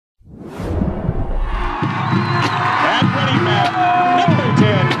And running back, number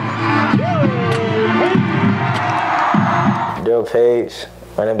 10. Darrell Page,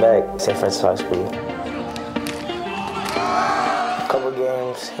 running back, St. Francis High School. A couple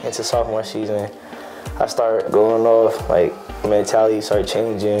games into sophomore season, I started going off, like, mentality started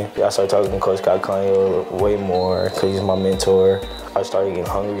changing. I started talking to Coach Kanye way more because he's my mentor. I started getting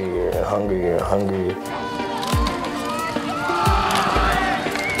hungrier and hungrier and hungrier.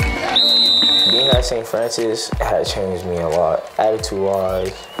 Being at St. Francis had changed me a lot.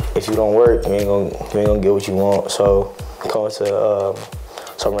 Attitude-wise, if you don't work, you ain't gonna get what you want. So coming to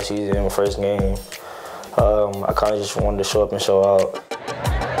summer season, first game, I kind of just wanted to show up and show out.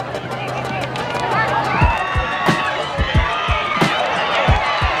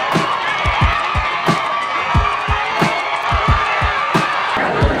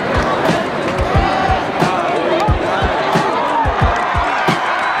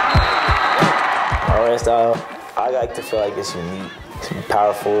 Style, I like to feel like it's unique, it's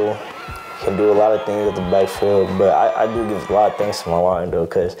powerful, can do a lot of things at the backfield, but I do give a lot of thanks to my line though,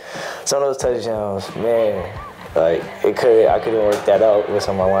 because some of those touchdowns, man, like I couldn't work that out with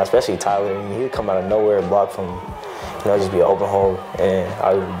some of my line, especially Tyler. He'd come out of nowhere, block from, just be an open hole, and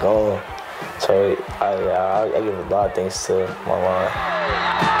I would be gone. So I give a lot of thanks to my line.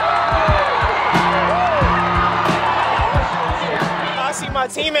 My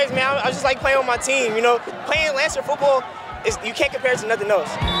teammates, man, I just like playing with my team. Playing Lancer football, you can't compare it to nothing else.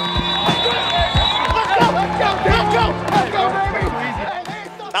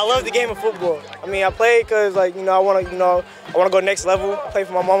 I love the game of football. I mean, I play because, like, I want to go next level. I play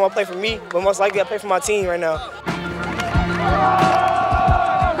for my mom, I play for me, but most likely I play for my team right now.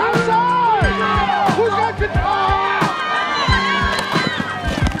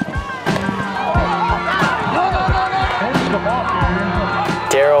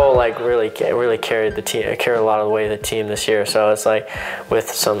 Darrell really carried the team, carried a lot of the weight of the team this year. So it's like with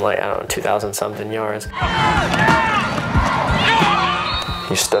some 2,000 something yards.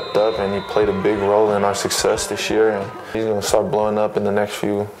 He stepped up and he played a big role in our success this year, and he's gonna start blowing up in the next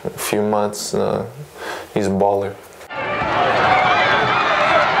few months. He's a baller.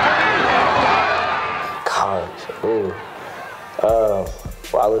 College, ooh.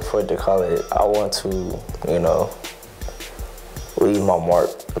 Well, I look forward to college. I want to, leave my mark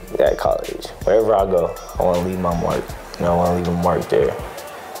at college. Wherever I go, I want to leave my mark. I want to leave a mark there.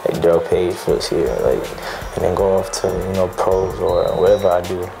 Like Darrell Page was here, and then go off to pros or whatever I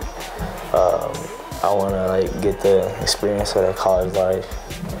do. I want to get the experience of that college life,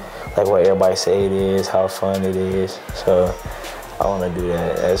 like what everybody say it is, how fun it is. So I want to do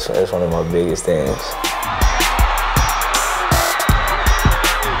that. That's one of my biggest things.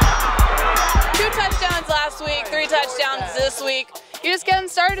 2 touchdowns last week, 3 touchdowns this week. You're just getting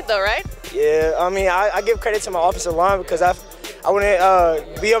started though, right? Yeah, I mean, I give credit to my offensive line because I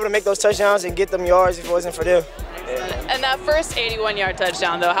wouldn't be able to make those touchdowns and get them yards if it wasn't for them. Yeah. And that first 81-yard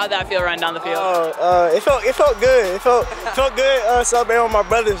touchdown though, how'd that feel running down the field? It felt good. It felt good celebrating with my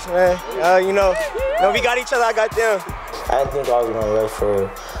brothers, man. We got each other, I got them. I didn't think I was going to rush for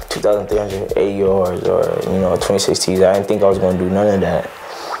 2,380 yards or 26 TDs. I didn't think I was going to do none of that.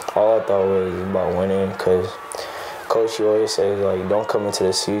 All I thought was about winning, because Coach, he always says, don't come into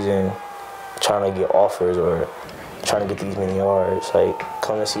the season trying to get offers or trying to get these many yards.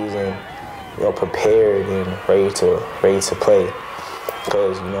 Come to the season, prepared and ready to play.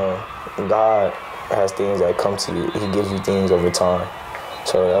 Because, God has things that come to you. He gives you things over time.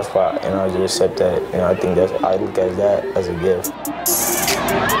 So that's why, and I just accept that. And I think I look at that as a gift.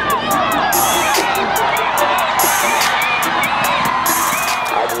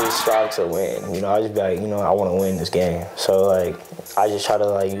 Strive to win. I just be like, I want to win this game. So I just try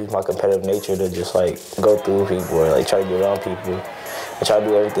to use my competitive nature to just go through people or try to get around people and try to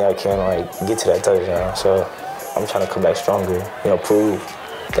do everything I can get to that touchdown. So I'm trying to come back stronger. Prove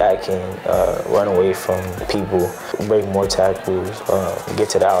that I can run away from people, break more tackles, get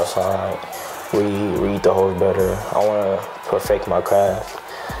to the outside, read the holes better. I want to perfect my craft.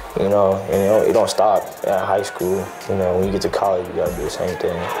 And it don't stop at high school. When you get to college, you gotta do the same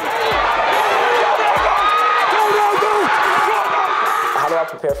thing. How do I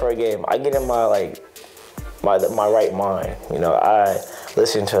prepare for a game? I get in my my right mind. I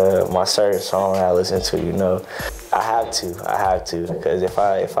listen to my certain song. I listen to I have to, because if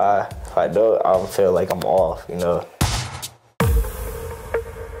I don't, I feel like I'm off.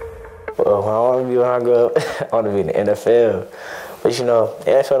 Well, when I grow up, I want to be in the NFL. But the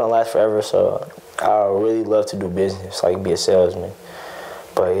NFL don't last forever, so I really love to do business, be a salesman.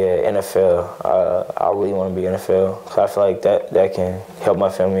 But But yeah, NFL. I really want to be NFL. Cause I feel like that can help my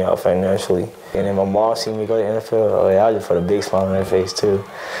family out financially. And then my mom see me go to NFL. Oh yeah, I just put a big smile on her face too,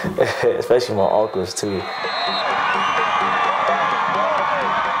 especially my uncles too.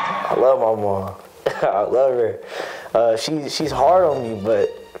 I love my mom. I love her. She's hard on me, but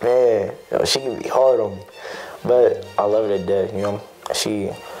man, she can be hard on me. But I love her to death. You know, she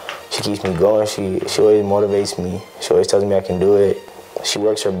keeps me going. She always motivates me. She always tells me I can do it. She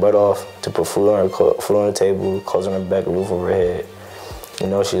works her butt off to put food on the table, clothes on her back, a roof over her head. You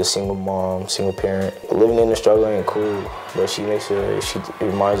know, she's a single mom, single parent. Living in the struggle ain't cool, but she makes sure, she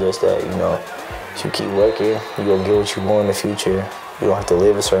reminds us that, you know, if you keep working, you're gonna get what you want in the future. You don't have to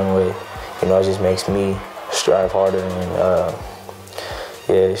live a certain way. You know, it just makes me strive harder. And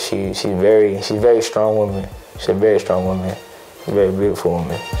yeah, she's a very strong woman. She's a very strong woman, a very beautiful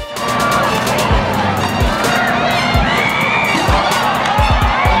woman.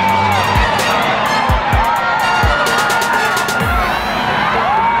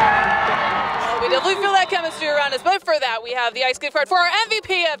 Around us, but for that we have the ice gift card for our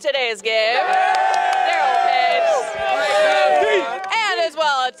MVP of today's game, Darrell Page, and as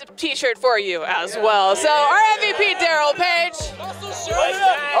well a t-shirt for you as well. So our MVP, Darrell Page.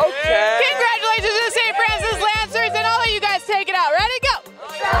 Okay.